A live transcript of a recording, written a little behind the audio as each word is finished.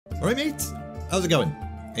Alright mates, how's it going?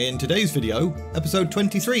 In today's video, episode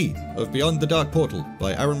 23 of Beyond the Dark Portal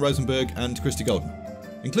by Aaron Rosenberg and Christie Golden.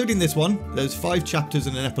 Including this one, there's 5 chapters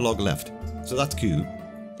and an epilogue left, so that's cool.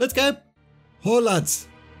 Let's go! Ho lads!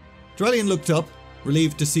 Turalyon looked up,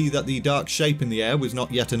 relieved to see that the dark shape in the air was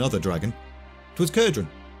not yet another dragon. 'Twas Kurdran.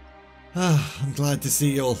 I'm glad to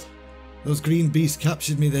see you all. Those green beasts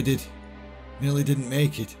captured me, they did. Nearly didn't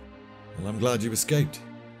make it. Well, I'm glad you escaped.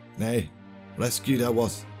 Nay, rescued I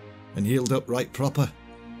was, and healed up right proper.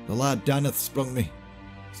 The lad Daneth sprung me,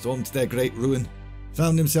 stormed their great ruin,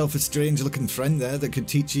 found himself a strange looking friend there that could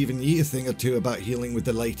teach even ye a thing or two about healing with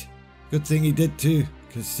the light. Good thing he did too,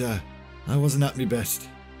 cause I wasn't at me best.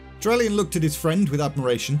 Turalyon looked at his friend with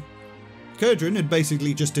admiration. Kurdran had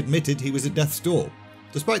basically just admitted he was at death's door,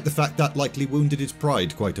 despite the fact that likely wounded his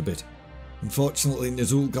pride quite a bit. Unfortunately,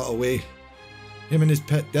 Nazul got away. Him and his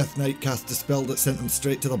pet Death Knight cast a spell that sent him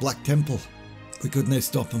straight to the Black Temple. We couldn't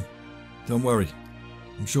stop him. Don't worry.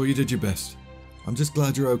 I'm sure you did your best. I'm just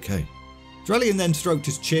glad you're okay. Turalyon then stroked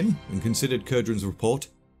his chin and considered Kurdran's report.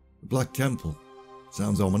 The Black Temple.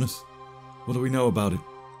 Sounds ominous. What do we know about it?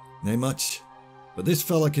 Nay much. But this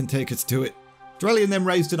fella can take us to it. Turalyon then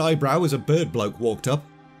raised an eyebrow as a bird bloke walked up.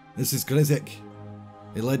 This is Grizik.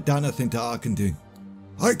 He led Daneth into Arkandun.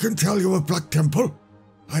 I can tell you a Black Temple.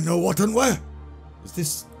 I know what and where.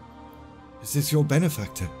 Is this your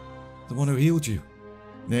benefactor? The one who healed you?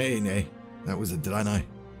 Nay. That was a Draenei.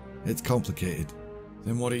 It's complicated.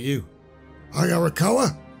 Then what are you? I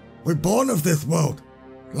Arakawa. We're born of this world.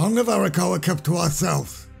 Long have Arakawa kept to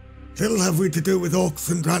ourselves. Little have we to do with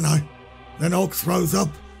orcs and Draenei. Then orcs rose up,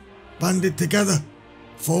 banded together,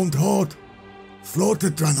 formed horde,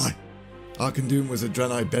 slaughtered Draenei. Arkandun was a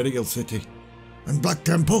Draenei burial city. And Black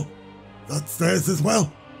Temple? That's theirs as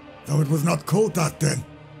well, though it was not called that then.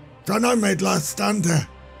 Draenei made last stand there,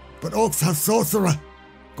 but orcs have sorcerer,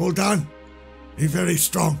 Gul'dan. He very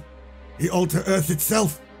strong. He alter earth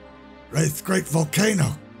itself, raised great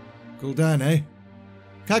volcano. Gul'dan, eh?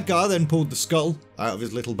 Khadgar then pulled the skull out of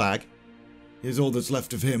his little bag. Here's all that's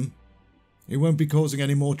left of him. He won't be causing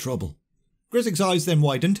any more trouble. Grizik's eyes then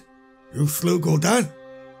widened. You slew Gul'dan?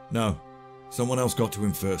 No, someone else got to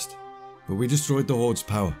him first. But we destroyed the Horde's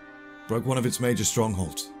power, broke one of its major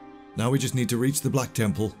strongholds. Now we just need to reach the Black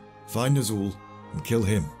Temple, find Nazul, and kill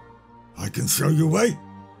him. I can show you way.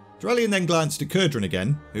 Turalyon then glanced at Kurdran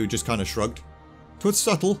again, who just kind of shrugged. 'Twas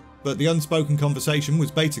subtle, but the unspoken conversation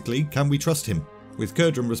was basically, can we trust him? With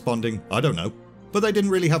Kurdran responding, I don't know. But they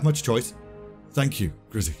didn't really have much choice. Thank you,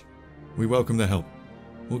 Grizik. We welcome the help.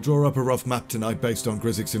 We'll draw up a rough map tonight based on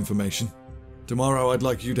Grizik's information. Tomorrow I'd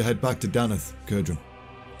like you to head back to Daneth, Kurdran.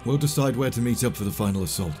 We'll decide where to meet up for the final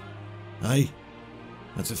assault. Aye,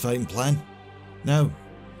 that's a fine plan. Now,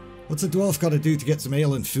 what's a dwarf got to do to get some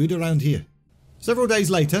ale and food around here? Several days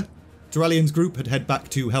later, Turalyon's group had head back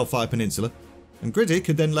to Hellfire Peninsula, and Grizik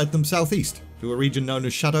had then led them southeast to a region known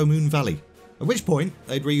as Shadowmoon Valley, at which point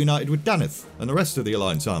they'd reunited with Daneth and the rest of the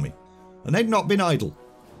Alliance army. And they'd not been idle.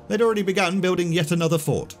 They'd already begun building yet another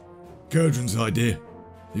fort. Kurdran's idea.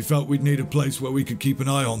 He felt we'd need a place where we could keep an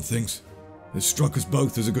eye on things. This struck us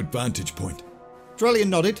both as a good vantage point. Turalyon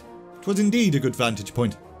nodded. 'Twas indeed a good vantage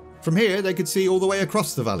point. From here they could see all the way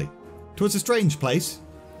across the valley. 'Twas a strange place.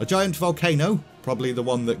 A giant volcano, probably the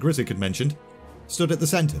one that Grizik had mentioned, stood at the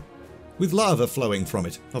centre, with lava flowing from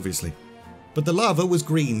it, obviously. But the lava was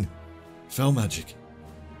green. Fell magic.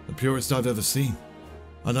 The purest I've ever seen.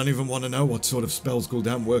 I don't even want to know what sort of spells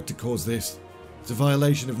Gul'dan worked to cause this. It's a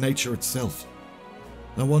violation of nature itself.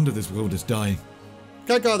 No wonder this world is dying.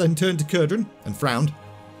 Khadgar then turned to Kurdran and frowned.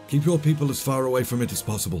 Keep your people as far away from it as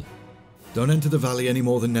possible. Don't enter the valley any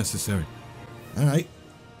more than necessary. Alright,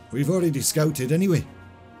 we've already scouted anyway.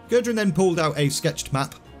 Kurdran then pulled out a sketched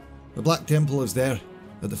map. The Black Temple is there,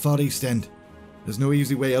 at the far east end. There's no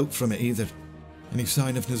easy way out from it either. Any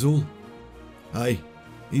sign of Nazul? Aye,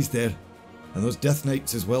 he's there. And those Death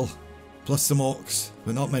Knights as well. Plus some orcs,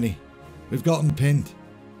 but not many. We've got them pinned.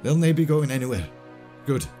 They'll nae be going anywhere.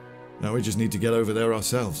 Good. Now we just need to get over there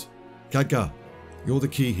ourselves. Khadgar, you're the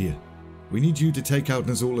key here. We need you to take out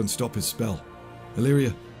Nazul and stop his spell.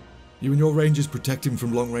 Alleria, you and your rangers protect him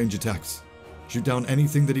from long-range attacks. Shoot down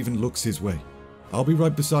anything that even looks his way. I'll be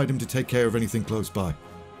right beside him to take care of anything close by.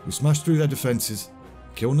 We smash through their defences,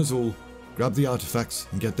 kill Nazul, grab the artifacts,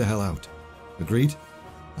 and get the hell out. Agreed?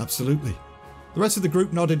 Absolutely. The rest of the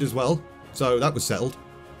group nodded as well, so that was settled.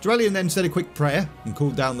 Turalyon then said a quick prayer and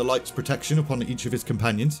called down the light's protection upon each of his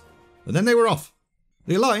companions, and then they were off.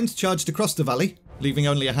 The Alliance charged across the valley, leaving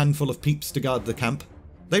only a handful of peeps to guard the camp.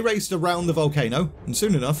 They raced around the volcano, and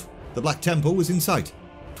soon enough, the Black Temple was in sight.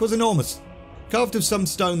 'Twas enormous. carved of some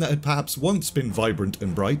stone that had perhaps once been vibrant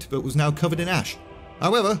and bright, but was now covered in ash.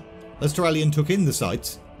 However, as Turalyon took in the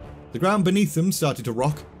sights, the ground beneath them started to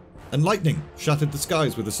rock, and lightning shattered the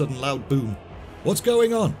skies with a sudden loud boom. "What's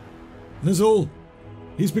going on?" "Nazul,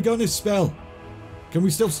 he's begun his spell. Can we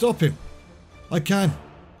still stop him?" "I can.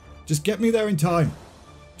 Just get me there in time."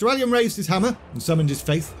 Turalyon raised his hammer and summoned his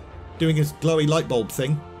faith, doing his glowy light bulb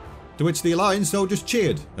thing, to which the Alliance soldiers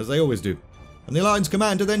cheered, as they always do, and the Alliance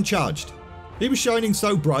commander then charged. He was shining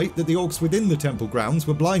so bright that the orcs within the temple grounds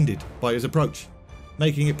were blinded by his approach,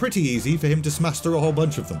 making it pretty easy for him to smash through a whole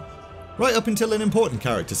bunch of them, right up until an important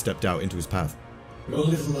character stepped out into his path. "Your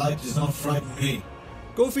little light does not frighten me."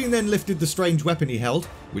 Gorfin then lifted the strange weapon he held,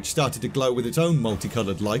 which started to glow with its own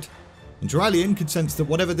multicoloured light, and Turalyon could sense that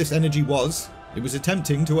whatever this energy was, it was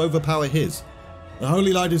attempting to overpower his. "The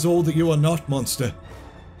holy light is all that you are not, monster.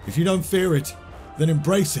 If you don't fear it, then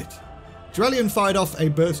embrace it." Turalyon fired off a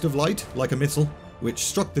burst of light, like a missile, which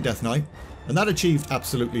struck the Death Knight, and that achieved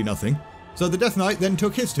absolutely nothing. So the Death Knight then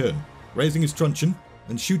took his turn, raising his truncheon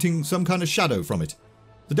and shooting some kind of shadow from it.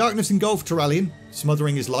 The darkness engulfed Turalyon,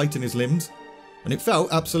 smothering his light and his limbs, and it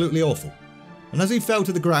felt absolutely awful. And as he fell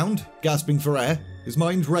to the ground, gasping for air, his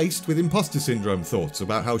mind raced with imposter syndrome thoughts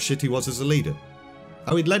about how shit he was as a leader.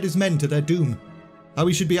 How he'd led his men to their doom. How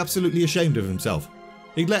he should be absolutely ashamed of himself.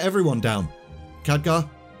 He'd let everyone down. Khadgar,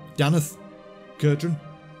 Danath, Kurdran,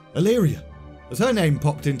 Alleria. As her name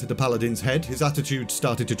popped into the paladin's head, his attitude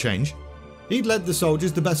started to change. He'd led the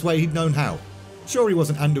soldiers the best way he'd known how. Sure, he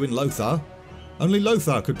wasn't Anduin Lothar. Only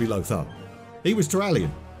Lothar could be Lothar. He was Turalyon,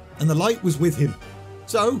 and the light was with him.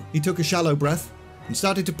 So, he took a shallow breath and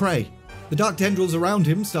started to pray. The dark tendrils around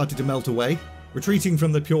him started to melt away, retreating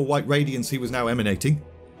from the pure white radiance he was now emanating.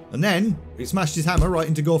 And then, he smashed his hammer right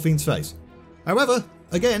into Gorfin's face. However,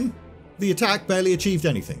 again, the attack barely achieved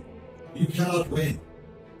anything. "You cannot win.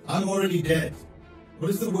 I'm already dead.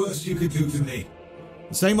 What is the worst you could do to me?"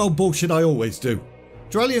 The same old bullshit I always do.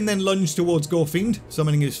 Turalyon then lunged towards Gorfind,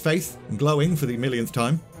 summoning his faith and glowing for the millionth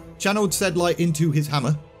time, channeled said light into his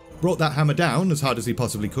hammer, brought that hammer down as hard as he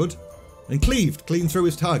possibly could, and cleaved clean through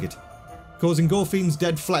his target, causing Gorfin's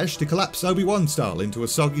dead flesh to collapse Obi-Wan style into a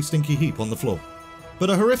soggy, stinky heap on the floor. But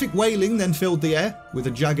a horrific wailing then filled the air, with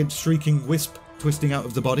a jagged, shrieking wisp twisting out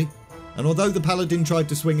of the body, and although the paladin tried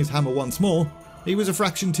to swing his hammer once more, he was a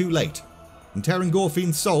fraction too late, and tearing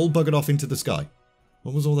Gorfin's soul buggered off into the sky.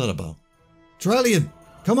 What was all that about? "Turalyon,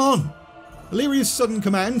 come on!" Alleria's sudden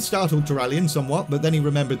command startled Turalyon somewhat, but then he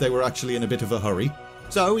remembered they were actually in a bit of a hurry,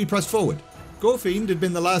 so he pressed forward. Gorfind had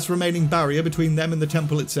been the last remaining barrier between them and the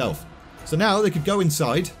temple itself, so now they could go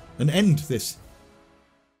inside and end this